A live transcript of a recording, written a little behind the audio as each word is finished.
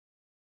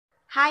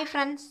Hi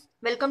friends,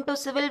 welcome to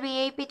Civil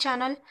VIP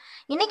channel.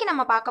 இன்னைக்கு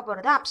நம்ம பார்க்க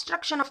போறது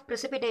obstruction of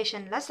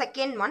precipitation-ல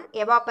second one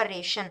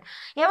evaporation.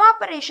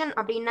 Evaporation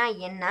அப்படின்னா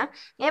என்ன?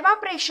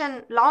 Evaporation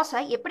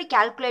loss-ஐ எப்படி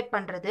calculate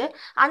பண்றது?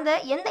 அந்த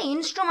எந்த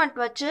instrument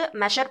வச்சு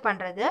measure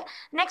பண்றது?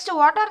 Next,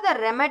 what are the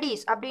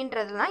remedies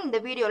அப்படின்றதெல்லாம் இந்த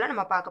வீடியோல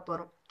நம்ம பார்க்க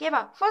போறோம்.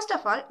 ஓகேவா? First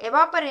of all,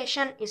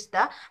 evaporation is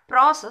the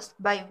process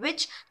by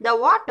which the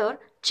water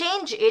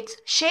change its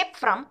shape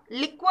from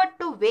liquid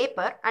to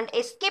vapor and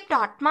escape to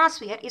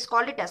atmosphere is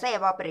called it as a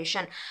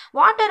evaporation.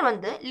 Water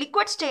வந்து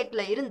liquid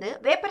stateல இருந்து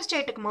vapor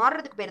stateக்கு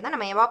மாறுறதுக்கு பேர் தான்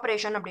நம்ம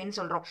evaporation அப்படின்னு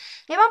சொல்றோம்.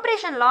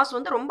 Evaporation loss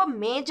வந்து ரொம்ப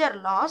major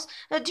loss.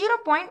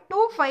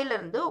 0.25ல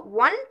இருந்து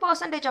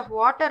 1% of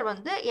water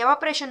வந்து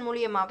evaporation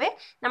மூலியமாவே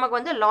நமக்கு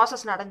வந்து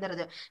losses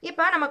நடந்துருது.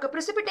 இப்போ நமக்கு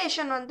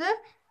precipitation வந்து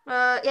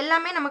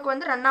எல்லாமே நமக்கு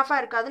வந்து ரன் ஆஃபா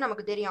இருக்காது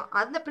நமக்கு தெரியும்.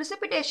 அந்த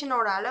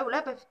precipitation-ஓட அளவுல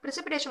இப்போ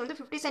precipitation வந்து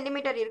 50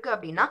 சென்டிமீட்டர் இருக்கு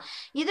அப்படின்னா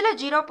இதுல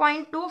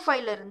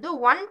 0.25ல இருந்து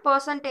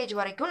 1%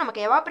 வரைக்கும்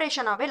நமக்கு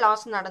எவாபரேஷனாவே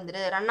லாஸ்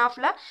நடந்துருது. ரன்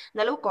ஆஃப்ல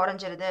இந்த அளவு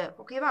குறைஞ்சிருது.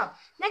 ஓகேவா?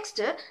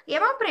 நெக்ஸ்ட்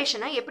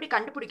எவாபரேஷனை எப்படி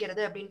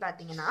கண்டுபிடிக்கிறது அப்படின்னு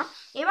பார்த்தீங்கன்னா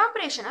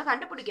எவாபரேஷனை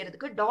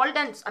கண்டுபிடிக்கிறதுக்கு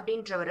டால்டன்ஸ்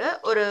அப்படின்றவர்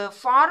ஒரு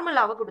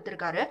ஃபார்முலாவை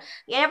கொடுத்திருக்காரு.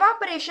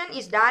 Evaporation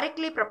is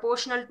directly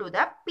proportional to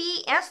the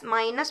PS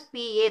minus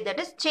PA,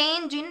 that is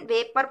change in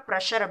vapour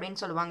pressure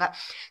அப்படின்னு சொல்லுவாங்க.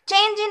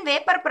 சேஞ்ச் இன்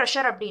வேப்பர்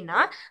ப்ரெஷர் அப்படின்னா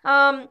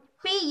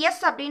PS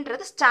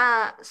அப்படின்றது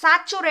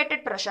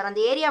சேச்சுரேட்டட் ப்ரெஷர், அந்த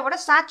ஏரியாவோட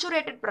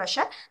சேச்சுரேட்டட்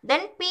ப்ரெஷர்.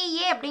 தென்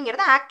PA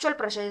அப்படிங்கிறது ஆக்சுவல்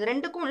ப்ரெஷர். இது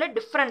ரெண்டுக்கும் உள்ள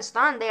டிஃபரன்ஸ்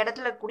தான் அந்த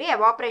இடத்துல இருக்கக்கூடிய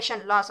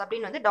எவாபரேஷன் லாஸ்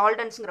அப்படின்னு வந்து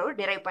டால்டன்ஸ்ங்கிறவர்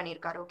டிரைவ்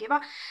பண்ணியிருக்காரு. ஓகேவா?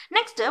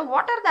 Next,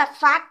 what are the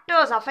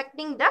factors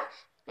affecting the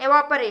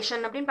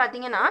evaporation அப்படின்னு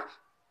பார்த்தீங்கன்னா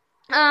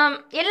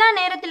எல்லா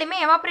நேரத்திலுமே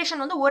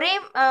எவாபரேஷன் வந்து ஒரே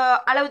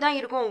அளவு தான்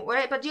இருக்கும்.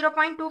 இப்போ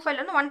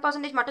 0.25லேருந்து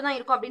 1% மட்டும் தான்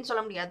இருக்கும் அப்படின்னு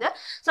சொல்ல முடியாது.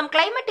 சம்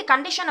கிளைமேட்டிக்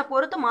கண்டிஷனை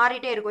பொறுத்து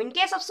மாறிட்டே இருக்கும்.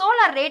 இன்கேஸ் ஆஃப்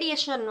சோலார்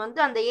ரேடியேஷன்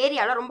வந்து அந்த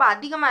ஏரியாவில் ரொம்ப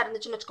அதிகமாக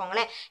இருந்துச்சுன்னு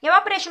வச்சுக்கோங்களேன்,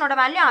 எவாபரேஷனோட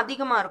வேல்யூ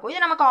அதிகமாக இருக்கும்.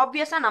 இது நமக்கு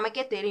ஆப்வியஸாக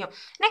நமக்கே தெரியும்.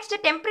 நெக்ஸ்ட்,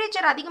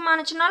 டெம்பரேச்சர்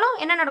அதிகமானுச்சுனாலும்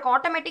என்ன நடக்கும்?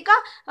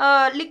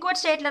 ஆட்டோமேட்டிக்காக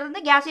லிக்விட்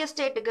ஸ்டேட்லேருந்து கேசியஸ்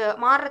ஸ்டேட்டுக்கு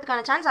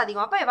மாறுறதுக்கான சான்ஸ்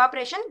அதிகம். அப்போ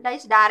evaporation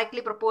is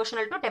directly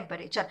proportional to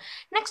temperature.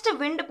 Next,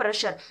 wind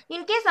pressure.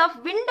 In case of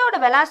விண்டோட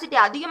velocity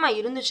அதிகமாக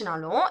இருந்துச்சுனாலும்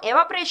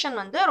எவாபரேஷன்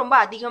வந்து ரொம்ப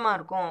அதிகமா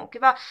இருக்கும்.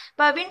 ஓகேவா?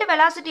 இப்போ விண்ட்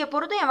வெலாசிட்டியை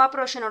பொறுத்து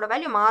எவாபரேஷனோட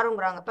வேல்யூ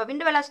மாறுங்கிறாங்க. இப்போ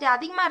விண்ட் வெலாசிட்டி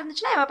அதிகமா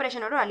இருந்துச்சுன்னா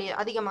எவாபரேஷனோட வேல்யூ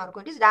அதிகமா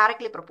இருக்கும். It is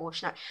directly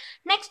proportional.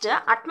 Next,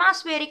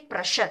 atmospheric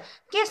pressure.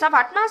 Case of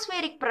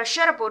atmospheric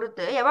ப்ரெஷரை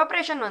பொறுத்து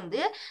எவாபரேஷன்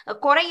வந்து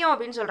குறையும்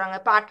அப்படின்னு சொல்றாங்க.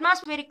 இப்போ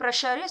atmospheric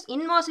pressure is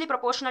inversely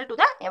proportional to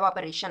the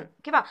evaporation.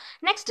 ஓகேவா?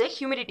 Next,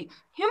 humidity.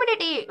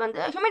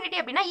 ஹியூமிடிட்டி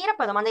அப்படின்னா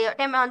ஈரப்பதம்.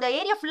 அந்த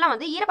ஏரியா ஃபுல்லா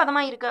வந்து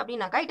ஈரப்பதமா இருக்கு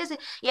அப்படின்னாக்கா இட் இஸ்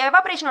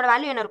எவாபரேஷனோட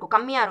வேல்யூ என்ன இருக்கும்?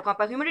 கம்மியா இருக்கும்.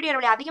 அப்போ ஹியூமிடிட்டியோட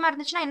வேல்யூ அதிகமா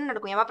இருந்துச்சுன்னா என்ன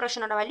நடக்கும்?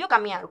 எவாபரேஷனோட வேல்யூ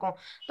கம்மியா இருக்கும்.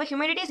 இப்போ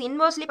humidity is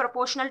inversely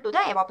proportional to the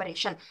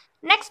evaporation.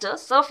 Next,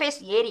 surface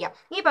area.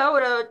 இப்போ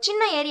ஒரு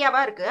சின்ன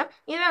ஏரியாவா இருக்கு,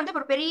 இதுவே வந்து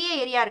ஒரு பெரிய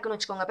ஏரியா இருக்குன்னு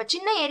வச்சுக்கோங்க. இப்போ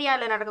சின்ன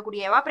ஏரியாவில்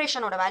நடக்கக்கூடிய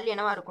எவாபரேஷனோட வேல்யூ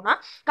என்னவா இருக்கும்னா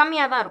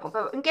கம்மியாக தான் இருக்கும்.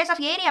 இப்போ இன்கேஸ்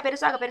ஆஃப் ஏரியா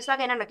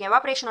பெருசாக என்ன நடக்கும்?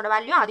 எவாபரேஷனோட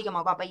வேல்யூ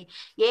அதிகமாகும். அப்போ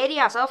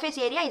area, surface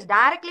area is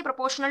directly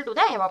proportional to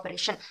the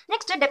evaporation.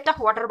 Next, depth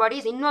of water body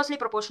is inversely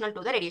proportional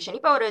to the radiation.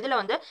 இப்போ ஒரு இதில்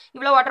வந்து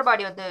இவ்வளோ வாட்டர்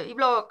பாடி வந்து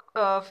இவ்வளோ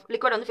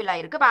லிக்விட் வந்து ஃபில்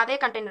ஆயிருக்கு. இப்போ அதே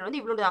கண்டெய்னர்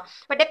வந்து இவ்வளோ தான்.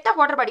 இப்போ டெப்த் ஆஃப்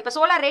வாட்டர் பாடி, இப்போ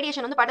சோலார்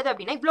ரேடியேஷன் வந்து படுது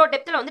அப்படின்னா இவ்வளோ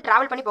டெப்த்தில் வந்து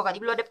டிராவல் பண்ணி போகாது,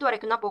 இவ்வளோ டெப்த்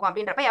வரைக்கும் தான் போகும்.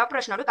 அப்படின்றப்ப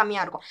எவாபரேஷனோட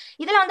கம்மியாக இருக்கும்.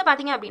 இதில் வந்து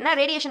பார்த்தீங்க அப்படின்னா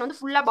ரேடியேஷன் வந்து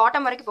ஃபுல்லாக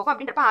பாட்டம் வரைக்கும் போகும்.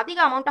 அப்படின்றப்ப அதிக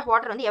அமௌண்ட் ஆஃப்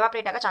வாட்டர் வந்து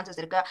எவாபரேட் ஆக சான்சஸ்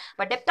இருக்கு.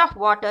 But depth of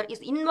water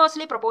is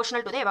inversely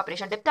proportional to the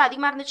evaporation. Depth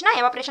அதிகமாக இருந்துச்சுன்னா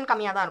எவாபரேஷன்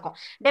கம்மியாக தான் இருக்கும்.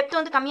 டெப்த்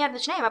வந்து கம்மியாக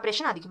இருந்துச்சுன்னா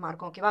எவாபரேஷன் அதிகமாக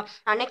இருக்கும். ஓகேவா?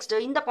 நெக்ஸ்ட்,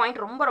 இந்த பாயிண்ட்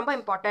ரொம்ப ரொம்ப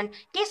important.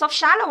 Case of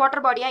shallow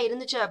water பாடியா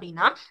இருந்துச்சு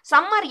அப்படின்னா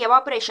summer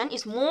evaporation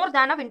is more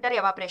than winter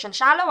evaporation.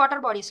 Shallow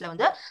water பாடிஸ்ல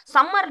வந்து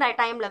சம்மர்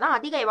டைம்ல தான்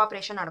அதிக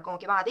எவாபரேஷன் நடக்கும்.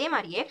 ஓகேவா? அதே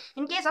மாதிரியே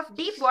இன்கேஸ் ஆஃப்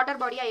டீப் வாட்டர்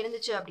பாடியா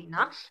இருந்துச்சு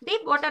அப்படின்னா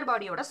டீப் வாட்டர்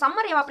பாடியோட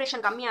சம்மர்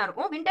எவாபரேஷன் கம்மியா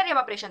இருக்கும், வின்டர்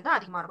எவாபரேஷன் தான்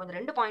அதிகமா இருக்கும். இந்த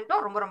ரெண்டு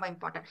பாயிண்ட்டும் ரொம்ப ரொம்ப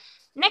important.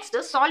 Next,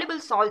 soluble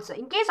salts.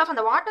 In case of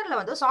அந்த வாட்டர்ல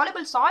வந்து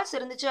சாலிபிள் சால்ட்ஸ்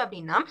இருந்துச்சு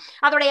அப்படின்னா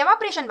அதோட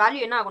எவாபரேஷன்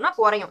வேல்யூ என்ன ஆகும்னா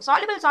குறையும்.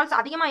 சாலிபிள் சால்ட்ஸ்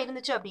அதிகமா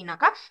இருந்துச்சு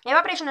அப்படின்னாக்கா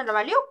எவாபரேஷனோட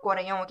வேல்யூ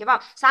குறையும். ஓகேவா?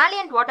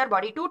 Salient water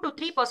body 2 to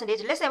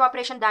 3% less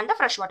evaporation than the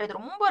fresh water. இது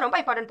ரொம்ப ரொம்ப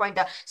இம்பார்ட்டன்ட்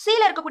பாயிண்ட்.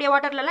 சீல இருக்கக்கூடிய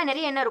வாட்டர்ல எல்லாம்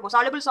நிறைய என்ன இருக்கும்?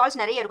 சாலிபிள் சால்ட்ஸ்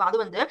நிறைய இருக்கும். அது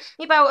வந்து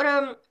இப்போ ஒரு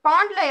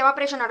பாண்ட்ல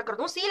எவாபரேஷன்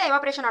நடக்கிறதும் சீல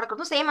எவாபரேஷன்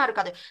நடக்கிறதும் சேமா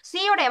இருக்காது.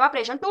 சீயோட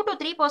எவாபரேஷன் 2 to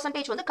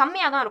 3% வந்து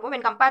கம்மியா தான் இருக்கும்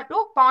when compared to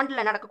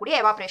பாண்ட்ல நடக்கக்கூடிய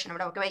எவாபரேஷன்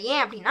விட. ஓகேவா?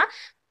 ஏன் அப்படின்னா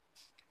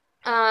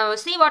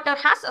sea water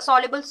has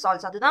soluble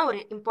salts. அதுதான் ஒரு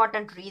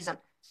இம்பார்ட்டன்ட் ரீசன்.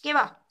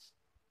 ஓகேவா?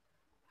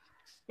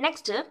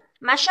 Next,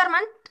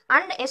 measurement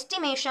and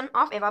estimation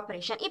of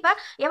evaporation. இப்போ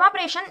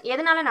எவாபரேஷன்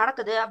எதனால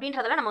நடக்குது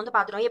அப்படின்றதெல்லாம் நம்ம வந்து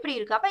பார்த்துட்டோம் எப்படி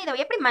இருக்கு. அப்போ இதை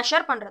எப்படி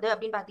மெஷர் பண்றது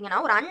அப்படின்னு பார்த்தீங்கன்னா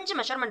ஒரு 5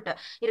 மெஷர்மெண்ட்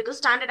இருக்கு,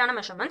 ஸ்டாண்டர்டான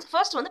மெஷர்மெண்ட்ஸ்.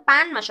 ஃபர்ஸ்ட் வந்து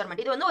பேன்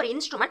மெஷர்மெண்ட். இது வந்து ஒரு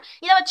இன்ஸ்ட்ருமெண்ட்.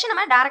 இதை வச்சு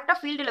நம்ம டேரக்டா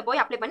ஃபீல்டில்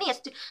போய் அப்ளை பண்ணி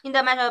இந்த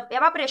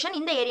எவாபரேஷன்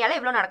இந்த ஏரியாவில்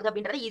எவ்வளோ நடக்குது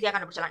அப்படின்றத ஈஸியாக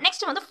கண்டுபிடிச்சலாம்.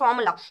 நெக்ஸ்ட் வந்து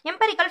ஃபார்முலா,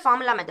 எம்பரிக்கல்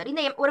ஃபார்முலா மெத்தட்.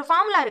 இந்த ஒரு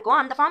ஃபார்முலா இருக்கும்,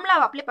 அந்த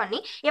ஃபார்முலாவை அப்ளை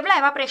பண்ணி எவ்வளோ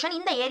எவாபரேஷன்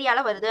இந்த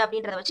ஏரியாவில் வருது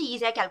அப்படின்றத வச்சு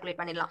ஈஸியாக கால்குலேட்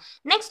பண்ணிடலாம்.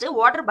 நெக்ஸ்ட்,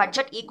 வாட்டர்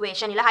பட்ஜெட்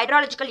ஈக்குவேஷன் இல்லை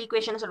ஹைட்ராலஜிக்கல்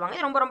ஈக்குவேஷன் சொல்லுவாங்க.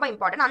 இது ரொம்ப ரொம்ப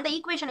இம்பார்ட்டன்ட். அந்த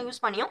ஈக்குவேஷனை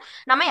யூஸ் பண்ணியும்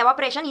நம்ம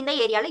எவாபரேஷன் இந்த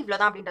ஏரியால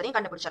இவ்வளவுதான் அப்படின்றதையும்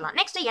கண்டுபிடிச்சிடலாம்.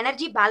 Next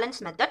energy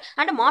balance method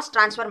and mass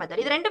transfer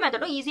method. இது ரெண்டு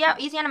மெத்தடும்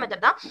ஈஸியான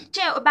மெத்தட் தான்.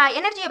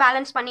 எனர்ஜியை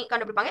பேலன்ஸ் பண்ணி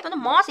கண்டுபிடிப்பாங்க. இது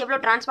வந்து மாஸ்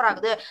எவ்வளவு ட்ரான்ஸ்ஃபர்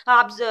ஆகுது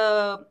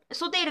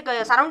சுத்தி இருக்க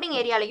சரௌண்டிங்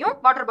ஏரியாலையும்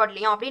வாட்டர்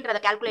பாட்டிலையும் அப்படின்றத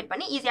கால்குலேட்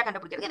பண்ணி ஈஸியா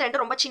கண்டுபிடிக்கிறது. இது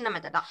ரெண்டு ரொம்ப சின்ன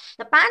மெத்தட் தான்.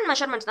 இந்த பேன்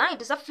மெஷர்மெண்ட்ஸ் தான்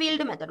it is a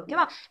field method.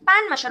 ஓகேவா?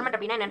 பேன் மெஷர்மெண்ட்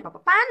அப்படின்னா என்னன்னு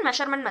பார்ப்போம். பேன்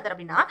மெஷர்மெண்ட் மெத்தட்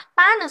அப்படின்னா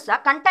pan is a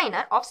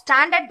container of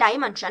standard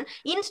dimension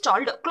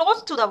installed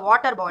close to the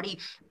water body.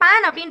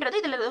 Pan அப்படின்றது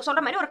இதுல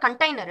சொல்ற மாதிரி ஒரு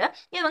கண்டெய்னர்.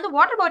 இது வந்து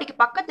வாட்டர் பாடிக்கு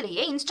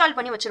பக்கத்திலேயே இன்ஸ்டால்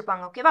பண்ணி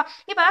வச்சிருப்பாங்க. ஓகேவா?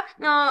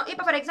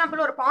 இப்போ ஃபார்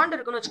எக்ஸாம்பிள் ஒரு பாண்ட்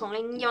இருக்குன்னு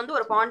வச்சுக்கோங்களேன். இங்க வந்து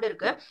ஒரு பாண்ட்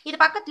இருக்கு. இது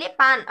பக்கத்திலேயே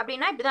பேன்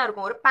அப்படின்னா இப்படிதான்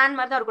இருக்கும். ஒரு பேன்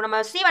மாதிரி தான் இருக்கும். நம்ம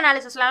சீவ்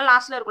அனாலிசிஸ்ல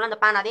லாஸ்ட்ல இருக்கும்ல அந்த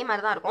பேன், அதே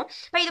மாதிரி தான் இருக்கும்.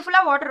 இப்போ இது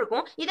ஃபுல்லா வாட்டர்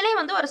இருக்கும். இதுலயும்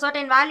வந்து ஒரு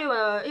சர்டன் வேல்யூ,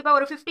 இப்போ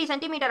ஒரு 50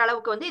 சென்டிமீட்டர்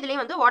அளவுக்கு வந்து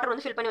இதுலயும் வந்து வாட்டர்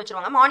வந்து ஃபில் பண்ணி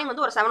வச்சிருவாங்க. மார்னிங்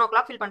வந்து ஒரு 7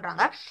 o'clock ஃபில்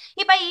பண்றாங்க.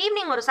 இப்போ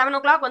ஈவினிங் ஒரு 7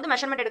 o'clock வந்து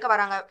மெஷர்மெண்ட் எடுக்க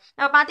வராங்க.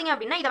 பாத்தீங்க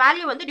அப்படின்னா இந்த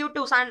வேல்யூ வந்து டியூ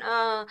டு சன்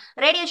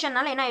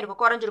ரேடியேஷனால என்ன இருக்கும்,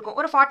 குறைஞ்சிருக்கும்.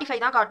 ஒரு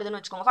 45 தான் காட்டுதுன்னு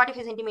வச்சுக்கோங்க.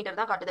 45 சென்டிமீட்டர்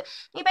தான் காட்டுது.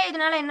 இப்போ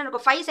இதனால என்ன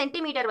இருக்கும், 5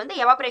 சென்டிமீட்டர் வந்து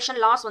எவாபரேஷன்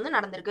லாஸ் வந்து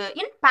நடந்திருக்கு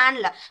இன்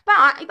பேன்ல.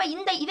 இப்போ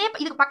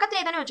இதுக்கு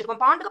பக்கத்திலே தானே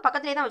வச்சிருக்கோம், பாண்டுக்கு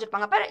பக்கத்திலே தான்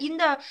வச்சிருப்பாங்க. அப்ப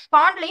இந்த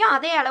பாண்ட்லயும்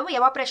அதே அளவு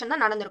எவாபரேஷன்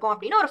தான் நடந்திருக்கும்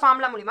அப்படின்னு ஒரு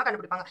ஃபார்முலா மூலமா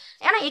கண்டுபிடிப்பாங்க.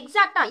 ஏன்னா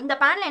எக்ஸாக்ட்டா இந்த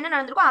பேன்ல என்ன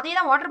நடந்திருக்கோ அதே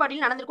தான் வாட்டர்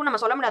பாடியில் நடந்திருக்கும்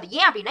நம்ம சொல்ல முடியாது.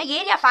 ஏன் அப்படின்னா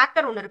ஏரியா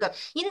ஃபேக்டர் ஒன்று இருக்கு.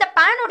 இந்த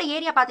பேனோட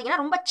ஏரியா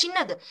பாத்தீங்கன்னா ரொம்ப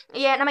சின்னது.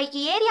 நமக்கு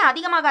ஏரியா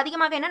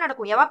அதிகமாக என்ன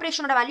நடக்கும்,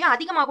 எவாபரேஷனோட வேல்யூ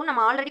அதிகமாகும்.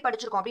 நம்ம ஆல்ரெடி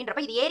படிச்சிருக்கோம்.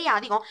 அப்படின்றப்ப இது ஏரியா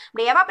அதிகம்,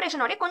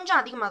 எவாபரேஷனோட கொஞ்சம்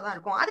அதிகமாக தான்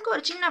இருக்கும். அதுக்கு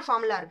ஒரு சின்ன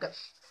ஃபார்முலா இருக்கு.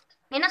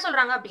 என்ன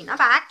சொல்றாங்க அப்படின்னா,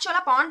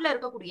 ஆக்சுவலா பாண்ட்ல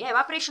இருக்கக்கூடிய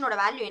எவாபரேஷனோட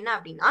வேல்யூ என்ன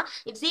அப்படின்னா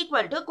it's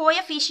equal to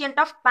coefficient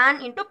of pan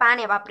into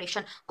pan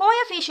evaporation.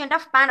 Coefficient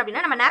of pan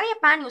அப்படின்னா நம்ம நிறைய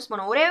பேன் யூஸ்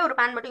பண்ணுவோம், ஒரே ஒரு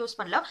பேன் மட்டும் யூஸ்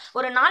பண்ணல.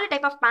 ஒரு 4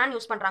 டைப் ஆஃப் பேன்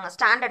யூஸ் பண்றாங்க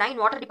ஸ்டாண்டர்டா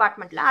இன் வாட்டர்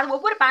டிபார்ட்மெண்ட்ல. அது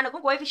ஒவ்வொரு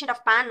பேனுக்கும் கோஎஃபிஷியன்ட்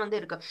ஆஃப் பேன் வந்து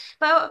இருக்கு.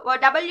 இப்போ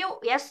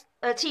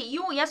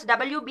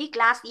USWB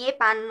கிளாஸ் A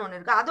பேன் ஒன்று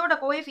இருக்கு. அதோட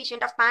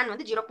கோஎஃபிஷியன்ட் ஆஃப் பேன்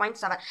வந்து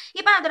 0.7.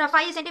 இப்போ அதோட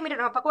 5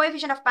 சென்டிமீட்டர் அப்போ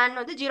கோஎஃபிஷியன்ட் ஆஃப் பேன்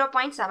வந்து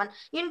 0.7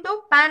 இன்டூ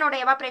பேனோட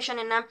எவாபரேஷன்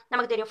என்ன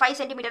நமக்கு தெரியும், 5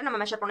 சென்டிமீட்டர் நம்ம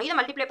மெஷர் பண்ணுவோம். இதை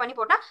மல்டிப்ளை பண்ணி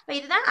போட்டா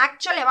இதுதான்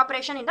ஆக்சுவல்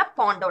எவாபரேஷன் இந்த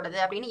பாண்டோடது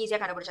அப்படின்னு ஈஸியா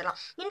கண்டுபிடிச்சிடலாம்.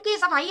 In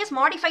case of IS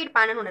modified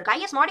pan ஒன்று இருக்கு.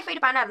 ஐஎஸ்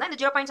மாடிஃபைட் பேனா இருந்தா இந்த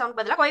 0.7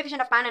 பதிலா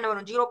கோஎஃபிஷியன்ட் ஆஃப் பேன் என்ன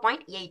வரும்,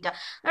 0.8.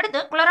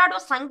 அடுத்து கொலராடோ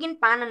சங்கின்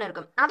பேன்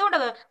இருக்கு. அதோட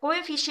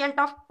coefficient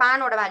of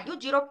பேனோட value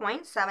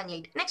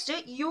 0.78. Next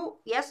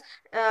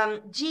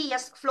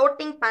USGS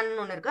floating pan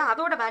ஒன்று இருக்கு.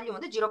 அதோட வேல்யூ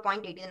வந்து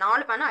 0.8. இது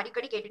 4 பேன்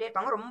அடிக்கடி கேட்டுட்டே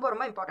இருப்பாங்க, ரொம்ப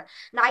ரொம்ப இம்பார்ட்டன்ட்.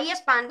 இந்த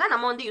ஐஎஸ் பேன் தான்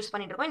நம்ம வந்து யூஸ்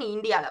பண்ணிட்டு இருக்கோம்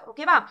இந்தியால.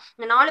 ஓகேவா?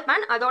 இந்த 4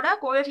 பேன் அதோட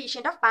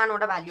கோஎஃபிஷியன்ட் ஆஃப்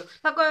பேனோட வேல்யூ.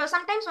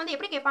 சம்டைம்ஸ் வந்து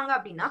எப்படி கேட்பாங்க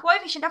அப்படின்னா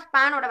கோஎஃபிஷியன்ட் ஆஃப்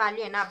பேனோட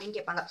வேல்யூ என்ன அப்படின்னு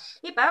கேட்பாங்க.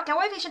 இப்போ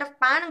கோஎஃபிஷியன்ட் ஆஃப்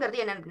பேனுங்கிறது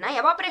என்ன அப்படின்னா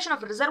evaporation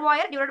of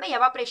reservoir divided by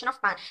evaporation of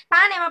pan.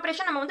 Pan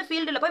evaporation நம்ம வந்து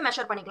ஃபீல்டில் போய்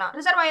மெஷர் பண்ணிக்கலாம்.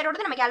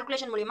 ரிசர்வாயரோட நம்ம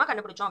கால்குலேஷன் மூலமா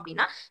கண்டுபிடிச்சோம்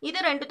அப்படின்னா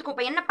இது ரெண்டுத்துக்கும்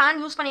இப்போ என்ன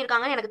பேன் யூஸ்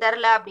பண்ணிருக்காங்கன்னு எனக்கு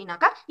தெரியல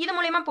அப்படின்னாக்கா இது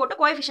மூலமா போட்டு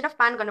coefficient of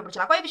pan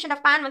கண்டுபிடிச்சலாம். Coefficient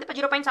of pan வந்து இப்போ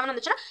 0.7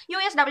 வந்துச்சுன்னா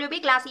USWB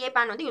கிளாஸ் A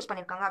பேன் வந்து யூஸ்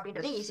பண்ணிருக்காங்க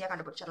அப்படின்றது ஈஸியா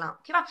கண்டுபிடிச்சிடலாம்.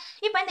 ஓகேவா?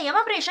 இப்போ இந்த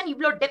எவாபரேஷன்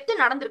இவ்வளோ டெப்த்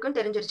நடந்திருக்குன்னு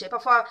தெரிஞ்சிருச்சு.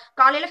 இப்போ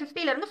காலையில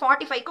 50 ல இருந்து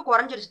 45க்கு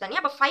குறைஞ்சிருச்சு தண்ணி.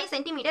 அப்போ 5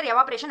 சென்டிமீட்டர்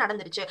எவாபரேஷன்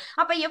நடந்துருச்சு.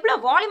 அப்போ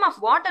எவ்வளவு வால்யூம் ஆஃப்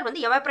வாட்டர்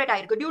வந்து எவாபரேட்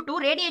ஆயிருக்கு டியூ டு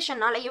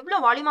ரேடியேஷனால எவ்வளவு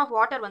வால்யூம் ஆஃப்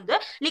வாட்டர் வந்து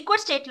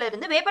லிக்விட் ஸ்டேட்ல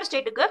இருந்து வேப்பர்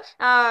ஸ்டேட்டுக்கு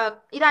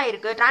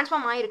இதாயிருக்கு,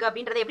 டிரான்ஸ்ஃபார்ம் ஆயிருக்கு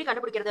அப்படின்றத எப்படி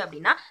கண்டுபிடிக்கிறது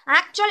அப்படின்னா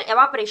actual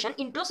evaporation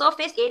into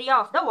surface area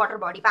of the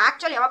water body. இப்போ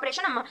ஆக்சுவல்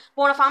எவாபரேஷன் நம்ம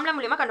போன ஃபார்முலா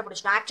மூலமா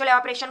கண்டுபிடிச்சிட்டோம். Actual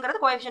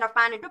எவாபரேஷன்ங்கிறது coefficient of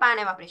pan into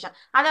pan evaporation.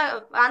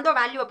 அந்த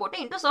வேல்யூவை போட்டு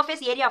into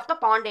surface area of the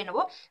bond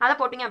என்னவோ அதை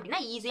போட்டீங்க அப்படின்னா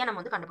ஈஸியா நம்ம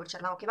வந்து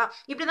கண்டுபிடிச்சிடலாம். ஓகேவா?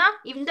 இப்படிதான்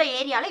இந்த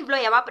ஏரியால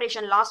இவ்வளவு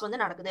எவாபரேஷன் லாஸ்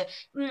வந்து நடக்குது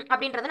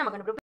அப்படின்றத நம்ம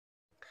கண்டுபிடிப்போம்.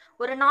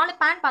 ஒரு 4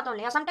 பேன் பார்த்தோம்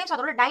இல்லையா, சம்டைம்ஸ்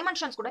அதோட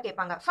டைமென்ஷன்ஸ் கூட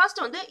கேட்பாங்க.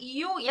 ஃபர்ஸ்ட் வந்து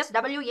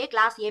USWA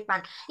கிளாஸ் A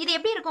பேன். இது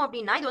எப்படி இருக்கும்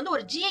அப்படின்னா இது வந்து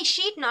ஒரு GI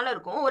ஷீட்னால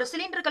இருக்கும், ஒரு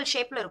சிலிண்ட்ரிக்கல்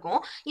ஷேப்ல இருக்கும்.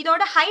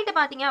 இதோட ஹைட்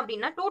பாத்தீங்க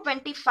அப்படின்னா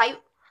 225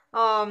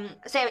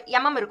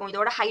 mm இருக்கும்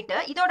இதோட ஹைட்.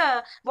 இதோட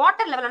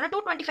வாட்டர் லெவல்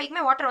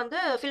 225க்குமே வாட்டர் வந்து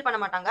ஃபில் பண்ண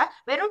மாட்டாங்க,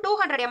 வெறும்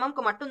 200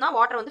 mmக்கு மட்டும் தான்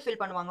வாட்டர் வந்து ஃபில்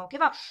பண்ணுவாங்க.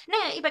 ஓகேவா?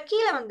 இப்போ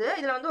கீழே வந்து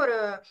இதுல வந்து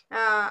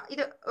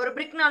இது ஒரு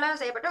பிரிக்னால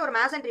செய்யப்பட்ட ஒரு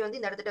மேசன்ட்ரி வந்து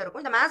இந்த இடத்துல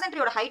இருக்கும். இந்த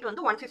மேசன்ட்ரியோட ஹைட்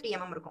வந்து 150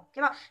 mm இருக்கும்.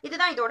 ஓகேவா?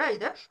 இதுதான் இதோட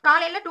இது.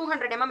 காலையில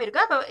 200 mm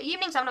இருக்கு. அப்போ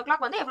ஈவினிங் 7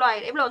 o'clock வந்து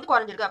எவ்வளவு வந்து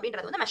குறைஞ்சிருக்கு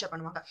அப்படின்றது வந்து மெஷர்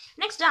பண்ணுவாங்க.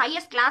 Next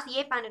IS class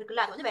A pan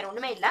இருக்குல்ல, அது வந்து வேற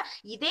ஒண்ணுமே இல்ல,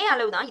 இதே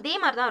அளவு தான், இதே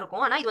மாதிரி தான்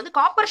இருக்கும். ஆனா இது வந்து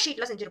காப்பர்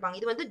ஷீட்ல செஞ்சிருப்பாங்க.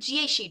 இது வந்து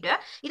GI ஷீட்,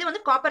 இது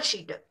வந்து காப்பர்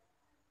ஷீட்,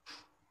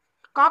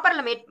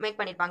 காப்பர்ல மேக்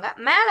பண்ணிருப்பாங்க.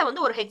 மேல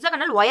வந்து ஒரு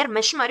ஹெக்ஸாகனல் ஒயர்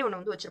மெஷ் மாதிரி ஒன்று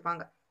வந்து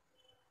வச்சிருப்பாங்க.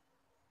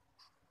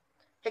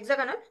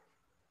 ஹெக்ஸாகனல்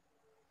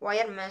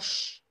ஒயர் மெஷ்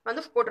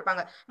வந்து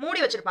போட்டிருப்பாங்க, மூடி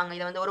வச்சிருப்பாங்க.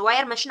 இதை வந்து ஒரு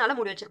ஒயர் மெஷ்னால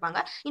மூடி வச்சிருப்பாங்க.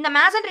 இந்த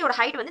மேசன்ட்ரியோட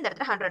ஹைட் வந்து இந்த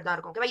இடத்துல 100 தான்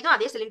இருக்கும். ஓகேவா? இதுவும்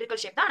அதே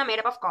சிலிண்ட்ரிக்கல் ஷேப் தான், ஆனா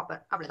மேட் ஆஃப் காப்பர்.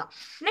 அவ்வளவுதான்.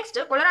 நெக்ஸ்ட்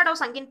கொலராடோ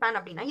சங்கின் பேன்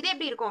அப்படின்னா இது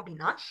எப்படி இருக்கும்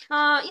அப்படின்னா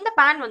இந்த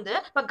பேன் வந்து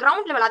இப்போ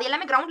கிரவுண்ட் லெவல், அது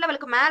எல்லாமே கிரவுண்ட்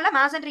லெவலுக்கு மேல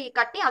மேசன்ட்ரி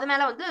கட்டி அது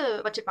மேல வந்து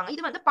வச்சிருப்பாங்க.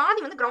 இது வந்து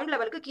பாதி வந்து கிரவுண்ட்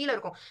லெவலுக்கு கீழே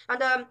இருக்கும்.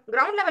 அந்த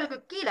கிரவுண்ட் லெவலுக்கு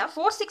கீழே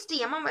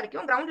 460 mm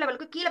வரைக்கும் கிரவுண்ட்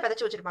லெவலுக்கு கீழே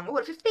பதிச்சு வச்சிருப்பாங்க.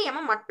 ஒரு 50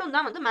 mm மட்டும்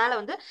தான் வந்து மேல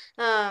வந்து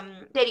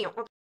தெரியும்.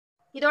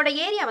 இதோட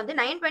ஏரியா வந்து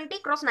 920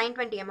 cross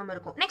 920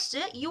 இருக்கும். Next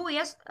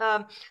US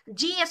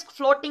GS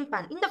floating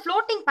pan. இந்த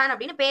ஃப்ளோட்டிங் பேன்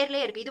அப்படின்னு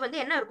பேர்லேயே இருக்கு. இது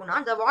வந்து என்ன இருக்குன்னா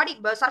அந்த பாடி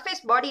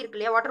சர்ஃபேஸ் பாடி இருக்கு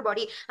இல்லையா, வாட்டர்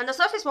பாடி, அந்த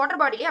சர்ஃபேஸ்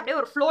வாட்டர் பாடியிலே அப்படியே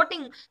ஒரு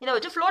ஃப்ளோட்டிங் இதை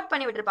வச்சு ஃப்ளோட்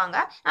பண்ணி விட்டுருப்பாங்க.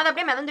 அது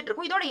அப்படியே மிதந்துட்டு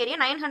இருக்கும். இதோட ஏரியா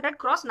 900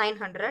 cross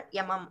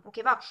 900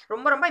 ஓகேவா.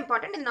 ரொம்ப ரொம்ப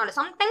இம்பார்ட்டன்ட். இதனால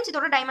சம்டைம்ஸ்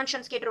இதோட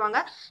டைமென்ஷன்ஸ்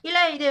கேட்டுருவாங்க.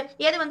 இல்ல இது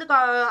எது வந்து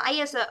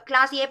ஐஎஸ்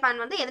கிளாஸ் ஏ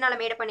பேன் வந்து எதனால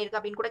மேட் பண்ணிருக்கு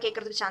அப்படின்னு கூட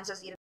கேட்கறதுக்கு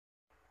சான்சஸ் இருக்கு.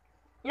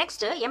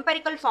 Next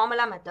empirical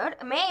formula method.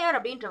 Mayor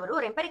அப்படின்றவர்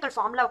ஒரு எம்பெரிக்கல்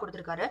ஃபார்முலா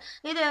கொடுத்துருக்காரு.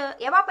 இது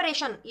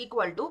evaporation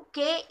equal to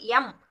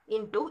km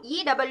into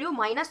EW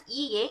minus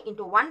EA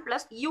into 1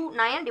 plus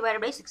U9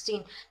 divided by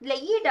 16. இதுல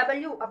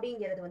EW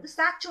அப்படிங்கிறது வந்து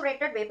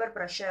saturated vapor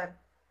pressure.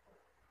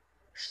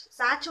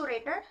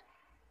 saturated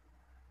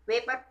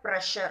vapor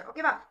pressure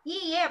ஓகேவா.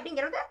 EA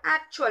அப்படிங்கிறது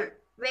actual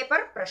vapor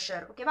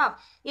pressure ஓகேவா.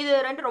 இது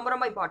ரெண்டு ரொம்ப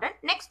ரொம்ப இம்பார்ட்டன்ட்.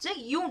 நெக்ஸ்ட்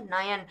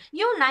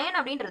U9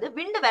 அப்படின்றது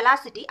wind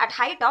velocity at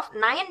height of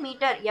 9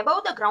 meter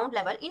above the ground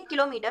level in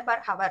kilometer per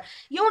hour.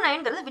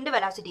 U9ங்கிறது wind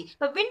velocity.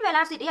 இப்போ wind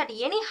velocity at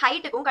any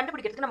heightக்கும்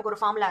கண்டுபிடிக்கிறதுக்கு நமக்கு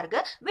ஒரு ஃபார்முலா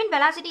இருக்கு. wind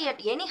velocity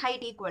at any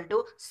height equal to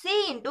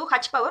c into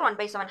h power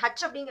 1/7.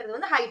 h அப்படிங்கிறது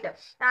வந்து height.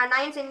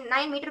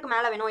 9 மீட்டருக்கு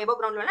மேல வேணும்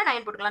above ground level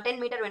 9 போட்டுக்கலாம்.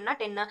 10 மீட்டர் வேணும்னா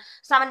 10,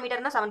 7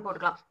 மீட்டர்னா 7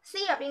 போட்டுக்கலாம்.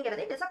 c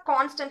அப்படிங்கிறது it is a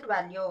constant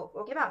value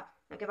ஓகேவா.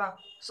 ஓகேவா,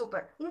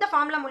 சூப்பர். இந்த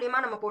ஃபார்முலா மூலமா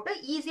நம்ம போட்டு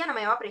ஈஸியா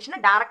நம்ம எவாபரேஷனை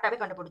டைரக்டாவே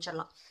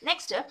கண்டுபிடிச்சிடலாம்.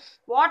 நெக்ஸ்ட்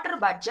வாட்டர்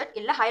பட்ஜெட்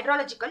இல்ல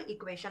ஹைட்ராலஜிக்கல்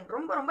ஈக்குவேஷன்.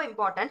 ரொம்ப ரொம்ப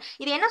இம்பார்ட்டன்ட்.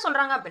 இது என்ன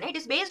சொல்றாங்க அப்படின்னா it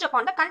is based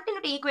upon the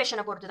continuity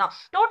ஈக்குவேஷனை பொறுத்து தான்.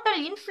 Total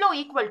inflow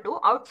equal to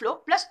outflow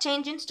plus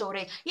change in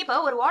storage. இப்போ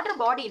ஒரு வாட்டர்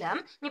பாடியில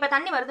இப்போ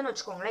தண்ணி வருதுன்னு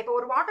வச்சுக்கோங்களேன். இப்போ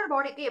ஒரு வாட்டர்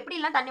பாடிக்கு எப்படி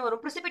எல்லாம் தண்ணி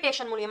வரும்,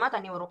 பிரிசிபிடேஷன் மூலியமா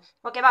தண்ணி வரும்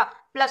ஓகேவா.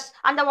 பிளஸ்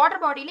அந்த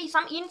வாட்டர் பாடியில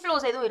சம்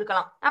இன்ஃப்ளோஸ் எதுவும்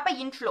இருக்கலாம். அப்ப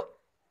inflow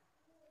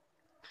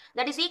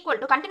that is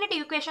equal to continuity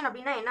equation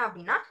அப்படின்னா என்ன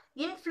அப்படின்னா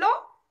இன்ஃப்ளோ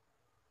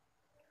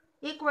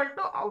equal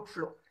to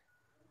outflow.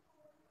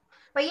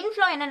 இப்போ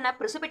இன்ஃப்ளோ என்னென்ன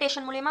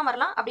precipitation மூலியமா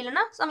வரலாம், அப்படி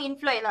இல்லைன்னா சம்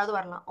இன்ஃப்ளோ ஏதாவது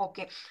வரலாம்.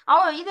 ஓகே,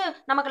 இது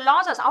நமக்கு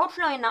லாசஸ்.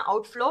 அவுட்ஃப்ளோ என்ன,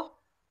 அவுட்ஃப்ளோ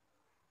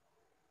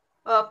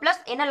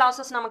பிளஸ் என்ன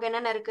லாசஸ் நமக்கு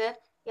என்னென்ன இருக்கு,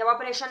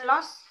 evaporation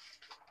loss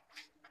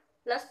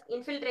plus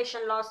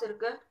infiltration loss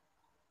இருக்கு,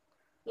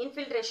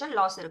 இன்ஃபில்ட்ரேஷன்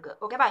லாஸ் இருக்கு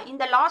ஓகேவா.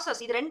 இந்த லாசஸ்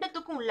இது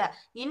ரெண்டுத்துக்கும் உள்ள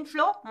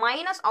இன்ஃப்ளோ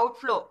மைனஸ்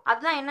அவுட்ஃப்ளோ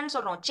அதுதான் என்னன்னு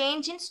சொல்றோம்,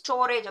 சேஞ்ச் இன்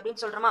ஸ்டோரேஜ்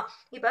அப்படின்னு சொல்றோமா.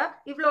 இப்போ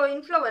இவ்வளோ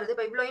இன்ஃப்ளோ வருது.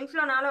 இப்போ இவ்வளோ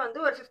இன்ஃப்ளோனால வந்து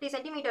ஒரு 50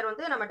 சென்டிமீட்டர்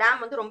வந்து நம்ம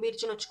டேம் வந்து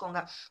ரொம்பிருச்சுன்னு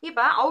வச்சுக்கோங்க.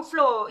 இப்போ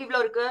அவுட்ஃப்ளோ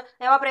இவ்வளோ இருக்கு,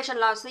 எவாபரேஷன்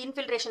லாஸ்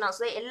இன்ஃபில்ட்ரேஷன்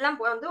லாஸ் எல்லாம்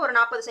வந்து ஒரு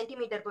 40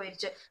 சென்டிமீட்டர்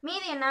போயிருச்சு.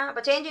 மீதி என்ன,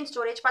 இப்போ சேஞ்ச் இன்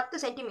ஸ்டோரேஜ்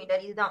 10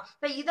 சென்டிமீட்டர். இதுதான்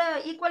இப்போ இதை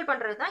ஈக்குவல்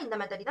பண்றது தான் இந்த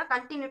மெத்தட் தான்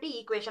கண்டினியூட்டி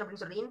ஈக்குவேஷன்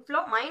அப்படின்னு சொல்றது.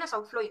 Inflow minus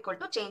outflow equal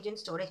to change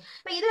in storage.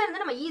 இப்போ இதுல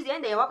இருந்து நம்ம ஈஸியா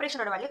இந்த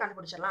எவாபரேஷனோட வேல்யூ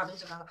கண்டுபிடிச்சிடலாம்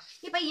அப்படின்னு சொல்றாங்க.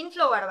 இப்போ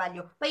இன்ஃப்ளோவோட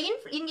வேல்யூ இப்போ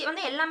இங்க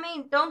வந்து எல்லாமே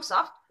இன் டர்ம்ஸ்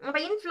ஆஃப் இப்போ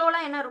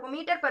இன்ஃப்ளோலாம் என்ன இருக்கும்,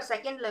 மீட்டர் பர்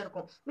செகண்ட்ல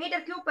இருக்கும்,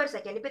 மீட்டர் கியூப் பர்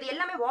செகண்ட். இப்போ இது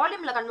எல்லாமே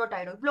வால்யூம்ல கன்வெர்ட்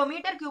ஆயிடும். இவ்வளோ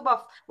மீட்டர் கியூப்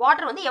ஆஃப்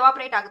வாட்டர் வந்து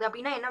எவாபரேட் ஆகுது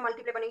அப்படின்னா என்ன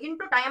மல்டிப்ளை பண்ணி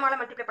இன்டூ டைமால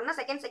மல்டிப்ளை பண்ணா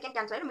செகண்ட்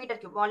கேன்சல் ஆயிடும், மீட்டர்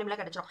கியூப் வால்யூம்ல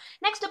கிடைச்சிடும்.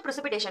 நெக்ஸ்ட்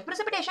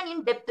precipitation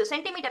இன் டெப்த்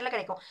சென்டிமீட்டர்ல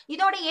கிடைக்கும்.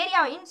 இதோட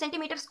ஏரியா இன்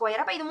சென்டிமீட்டர்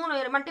ஸ்கொயர். அப்ப இது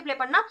மூணு மல்டிப்ளை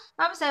பண்ணா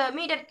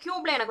மீட்டர்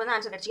கியூப்ல எனக்கு வந்து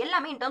ஆன்சர் கிடைச்சு.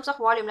 எல்லாமே இன் டர்ம்ஸ்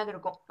ஆஃப் வால்யூம்ல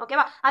இருக்கும்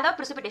ஓகேவா. அதாவது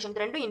precipitation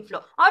ரெண்டும்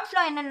இன்ஃப்ளோ.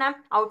 அவுட்ஃப்ளோ என்னென்ன,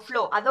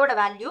 அவுட்ஃப்ளோ அதோட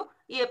value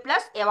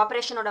plus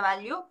எவாபரேஷனோட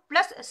value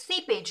plus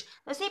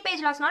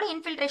seepage லாஸ்னாலும்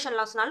infiltration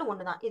லாஸ்னாலும்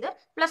ஒன்று தான். இது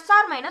plus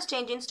R minus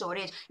change in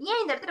storage. ஏன்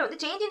இந்த இடத்துல வந்து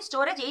சேஞ்ச் இன்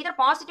ஸ்டோரேஜ் எய்தர்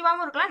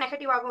பாசிட்டிவாகவும் இருக்கலாம்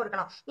நெகட்டிவாகவும்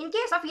இருக்கலாம். இன்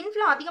கேஸ் ஆஃப்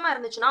இன்ஃப்ளோ அதிகமாக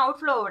இருந்துச்சுன்னா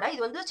அவுட்ஃப்ளோவோட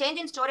இது வந்து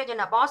சேஞ்ச் இன் ஸ்டோரேஜ்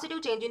என்ன,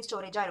 பாசிட்டிவ் சேஞ்ச் இன்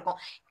ஸ்டோரேஜா இருக்கும்.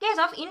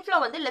 கேஸ் ஆஃப் இன்ஃப்ளோ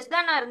வந்து லெஸ்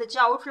தானா இருந்துச்சு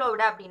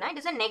அவுட்ஃப்ளோவோட அப்படின்னா it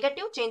is a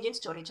negative change in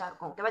ஸ்டோரேஜா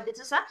இருக்கும் ஓகேவா.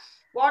 This is a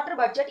water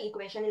budget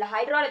equation இல்ல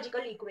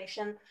hydrological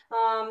equation,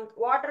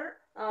 water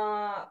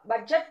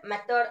budget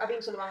method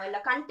அப்படின்னு சொல்லுவாங்க,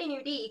 இல்ல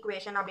கண்டினியூட்டி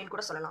ஈக்குவேஷன் அப்படின்னு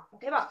கூட சொல்லலாம்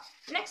ஓகேவா.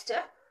 Next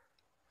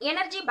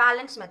energy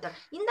balance method.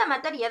 இந்த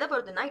மெத்தட் எதை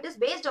பொறுத்துனா it is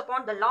based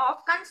upon the law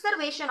of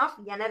conservation of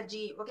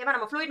energy ஓகேவா.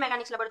 நம்ம fluid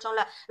மெக்கானிக்ஸ்ல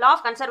படிச்சோம்ல, law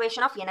of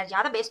conservation of energy,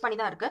 அதை பேஸ் பண்ணி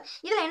தான் இருக்கு.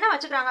 இதுல என்ன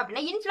வச்சுக்கிறாங்க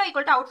அப்படின்னா இன்ஃப்ளோ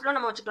ஈக்குவல் டு அவுட்ஃப்ளோ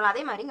நம்ம வச்சுக்கலாம்.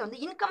 அதே மாதிரி இங்க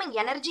வந்து incoming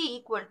energy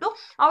equal to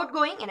out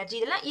going energy.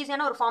 இதெல்லாம்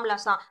ஈஸியான ஒரு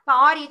ஃபார்முலாஸ் தான். இப்போ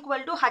R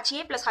equal to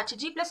HA plus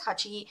HG plus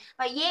HE.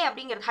 ஏ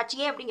அப்படிங்கிறது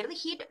HA அப்படிங்கிறது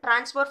heat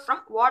transfer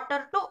from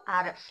water to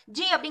air,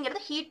 G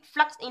அப்படிங்கிறது heat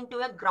flux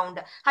into a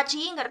ground,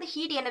 HEங்கிறது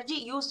heat energy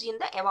used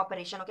in the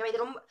evaporation ஓகேவா.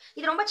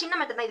 இது ரொம்ப சின்ன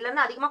மெத்தட் தான். இதுல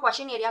இருந்து அதிகமா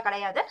क्वेश्चन ஏரியா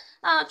கிடையாது.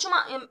 சும்மா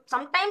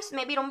சம்டைம்ஸ்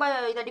மேபி ரொம்ப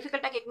இதை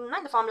டிஃபிகல்ட்டா கேட்கணும்னா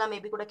இந்த ஃபார்முலா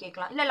மேபி கூட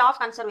கேட்கலாம், இல்ல லா ஆஃப்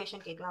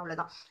கன்சர்வேஷன் கேட்கலாம்,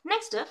 அவ்வளவுதான்.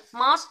 Next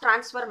mass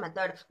transfer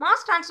method.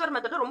 Mass transfer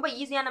method ரொம்ப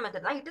ஈஸியான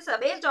மெத்தட் தான். It is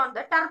based on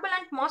the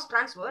turbulent mass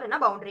transfer in a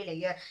boundary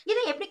layer.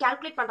 இதை எப்படி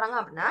கால்குலேட் பண்றாங்க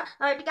அப்படின்னா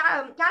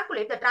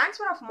calculate the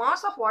transfer of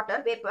mass of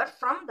water vapour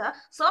from the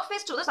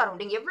surface to the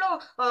surrounding. எவ்வளோ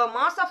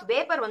mass of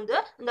vapour வந்து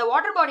இந்த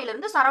water பாடியில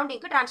இருந்து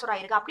சரௌண்டிங்க்கு transfer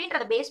ஆயிருக்கு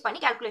அப்படின்றத பேஸ்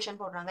பண்ணி கால்குலேஷன்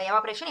போடுறாங்க.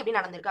 எவாபரேஷன் எப்படி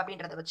நடந்திருக்கு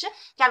அப்படின்றத வச்சு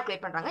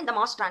கால்குலேட் பண்றாங்க இந்த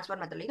மாஸ்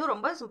டிரான்ஸ்ஃபர் மெத்தட். இது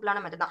ரொம்ப சிம்பிளான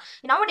மெத்தட். மெத்தட் தான்.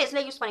 நவடேஸ்ல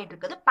யூஸ் பண்ணிட்டு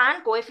இருக்குது pan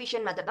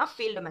coefficient மெத்தட் தான்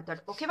ஃபீல்டு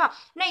மெத்தட். ஓகேவா?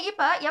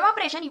 இப்போ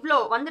எவாபரேஷன் இவ்வளோ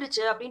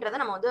வந்துருச்சு அப்படின்றத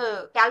நம்ம வந்து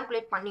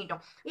கால்குலேட்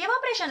பண்ணிட்டோம்.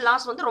 எவாபரேஷன்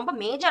லாஸ் வந்து ரொம்ப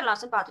மேஜர்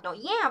லாஸ்ன்னு பார்த்துட்டோம்.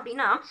 ஏன்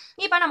அப்படின்னா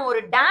இப்போ நம்ம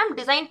ஒரு டேம்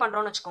டிசைன்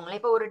பண்றோம்னு வச்சுக்கோங்களேன்.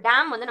 இப்போ ஒரு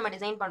டேம் வந்து நம்ம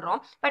டிசைன் பண்றோம்.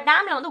 இப்போ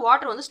டேம்ல வந்து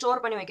வாட்டர் வந்து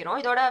ஸ்டோர் பண்ணி வைக்கிறோம்.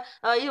 இதோட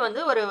இது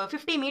வந்து ஒரு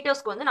 50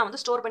 மீட்டர்ஸ்க்கு வந்து நான்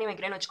வந்து ஸ்டோர் பண்ணி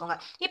வைக்கிறேன்னு வச்சுக்கோங்க.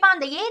 இப்போ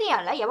அந்த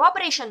ஏரியால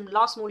எவாபரேஷன்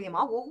லாஸ்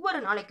மூலியமா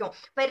ஒவ்வொரு நாளைக்கும்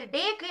பெர்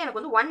டேக்கு எனக்கு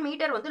வந்து 1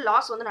 மீட்டர் வந்து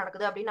லாஸ் வந்து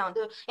நடக்குது அப்படின்னு நான்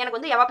வந்து எனக்கு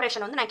வந்து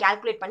எவாபரேஷன் வந்து நான்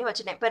கால்குலேட் பண்ணி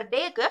வச்சுட்டேன். பெர்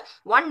டேக்கு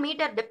 1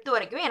 மீட்டர் டெப்த்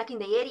வரைக்கும் எனக்கு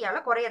இந்த ஏரியால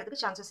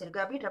குறையறதுக்கு சான்சஸ்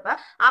இருக்கு அப்படின்றப்ப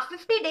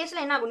 50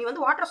 டேஸ்ல என்ன ஆகும்? நீ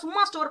வந்து வாட்டர்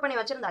சும்மா ஸ்டோர் பண்ணி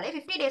வச்சிருந்தாலே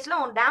 50 டேஸ்ல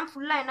உன் டேம்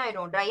ஃபுல்லா என்ன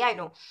ஆயிடும்? ட்ரை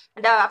ஆயிடும்.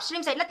 இந்த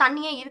அப்ஸ்ட்ரீம் சைட்ல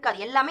தண்ணியே இருக்காது,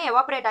 எல்லாமே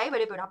எவாபரேட் ஆகி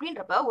வெளியே போயிடும்.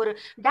 அப்படின்றப்ப ஒரு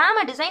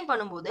டேமை டிசைன்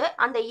பண்ணும்போது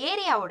அந்த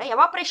ஏரியாவோட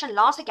எவாபரேஷன்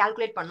லாஸை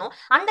கால்குலேட் பண்ணும்.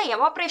 அந்த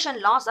எவாபரேஷன்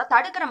லாஸை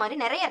தடுக்கிற மாதிரி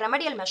நிறைய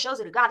ரெமடியல்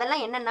மெஷர்ஸ் இருக்கு.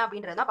 அதெல்லாம் என்னென்ன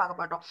அப்படின்றத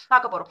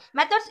பார்க்க போறோம்.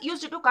 Methods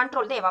used to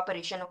control the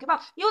evaporation. ஓகேவா?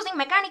 Using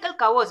mechanical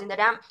covers. இந்த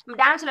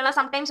டேம்ஸ்ல எல்லாம்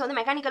சம்டைம்ஸ் வந்து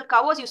மெக்கானிக்கல்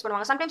கவர்ஸ் யூஸ்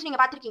பண்ணுவாங்க. சம்டைம்ஸ் நீங்க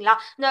பாத்திருக்கீங்களா?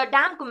 இந்த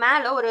டேம்க்கு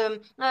மேல ஒரு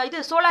இது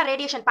சோலார்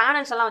ரேடியேஷன்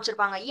பேனல்ஸ் எல்லாம்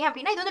வச்சிருப்பாங்க. ஏன்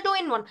அப்படின்னா இது வந்து 2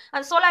 in 1.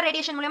 அந்த சோலார்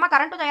ரேடியேஷன் மூலமா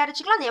கரண்ட்டும்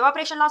தயாரிச்சுக்கலாம், அந்த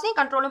எவாபரேஷன் லாஸையும்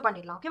கண்ட்ரோலும்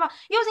பண்ணிடலாம். ஓகேவா?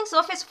 Using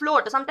surface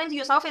float. Sometimes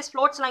surface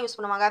floats எல்லாம் யூஸ்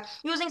பண்ணுவாங்க.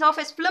 Using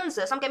surface films.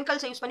 Some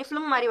chemicals use பண்ணி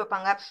ஃபிலிம் மாதிரி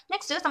வைப்பாங்க.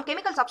 Next sum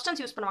chemical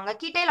substance use பண்ணுவாங்க.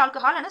 கீட்டைல்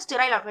ஆல்கஹால் அண்ட்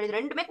ஸ்டெரைல் ஆல்கஹால். இது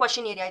ரெண்டுமே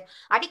क्वेश्चन ஏரியா.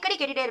 அடிக்கடி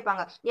கேட்டுட்டே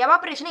இருப்பாங்க.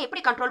 எவாபரேஷனை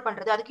எப்படி கண்ட்ரோல்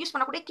பண்றது? அதுக்கு யூஸ்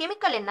பண்ணக்கூடிய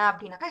கெமிக்கல் என்ன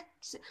அப்படின்னாக்கா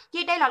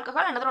கீட்டைல்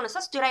alcohol, another one is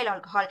sterile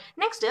alcohol.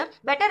 Next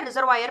better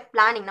reservoir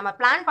planning. நம்ம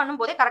பிளான்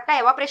பண்ணும்போதே கரெக்டா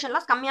எவாபரேஷன்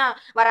லாஸ் கம்மியா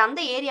வர அந்த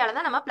ஏரியால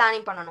தான் நம்ம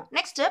பிளானிங் பண்ணணும்.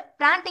 Next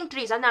planting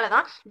trees. அதனால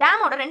தான்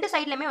டேமோட ரெண்டு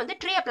சைட்லயுமே வந்து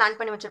ட்ரீயை பிளான்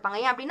பண்ணி வச்சிருப்பாங்க.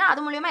 ஏன் அப்படின்னா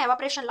அது மூலமா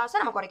எவாபரேஷன் லாஸை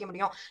நம்ம குறைக்க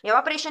முடியும்.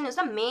 Evaporation is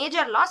a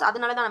major loss.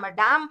 அதனால தான் நம்ம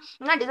டேம்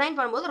டிசைன்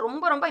பண்ணும்போது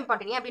ரொம்ப ரொம்ப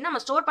இம்பார்ட்டன்ட். அப்படின்னா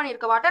நம்ம ஸ்டோர்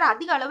பண்ணிருக்க வாட்டர்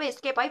அதிக அளவு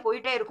எஸ்கேப் ஆகி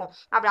போயிட்டே இருக்கும்.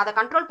 அப்படி அதை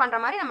கண்ட்ரோல் பண்ற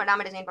மாதிரி நம்ம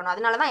டேம் டிசைன் பண்ணணும்.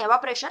 அதனால தான்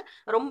எவாபரேஷன்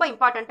ரொம்ப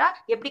இம்பார்ட்டன்ட்டா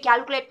எப்படி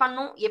கால்குலேட்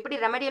பண்ணணும், எப்படி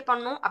ரெமெடியேட்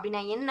பண்ணணும்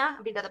அப்படின்னா என்ன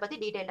அப்படின்றத பத்தி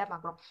டீடைலா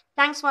பார்க்குறோம்.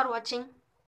 தேங்க்ஸ் ஃபார் வாட்சிங்.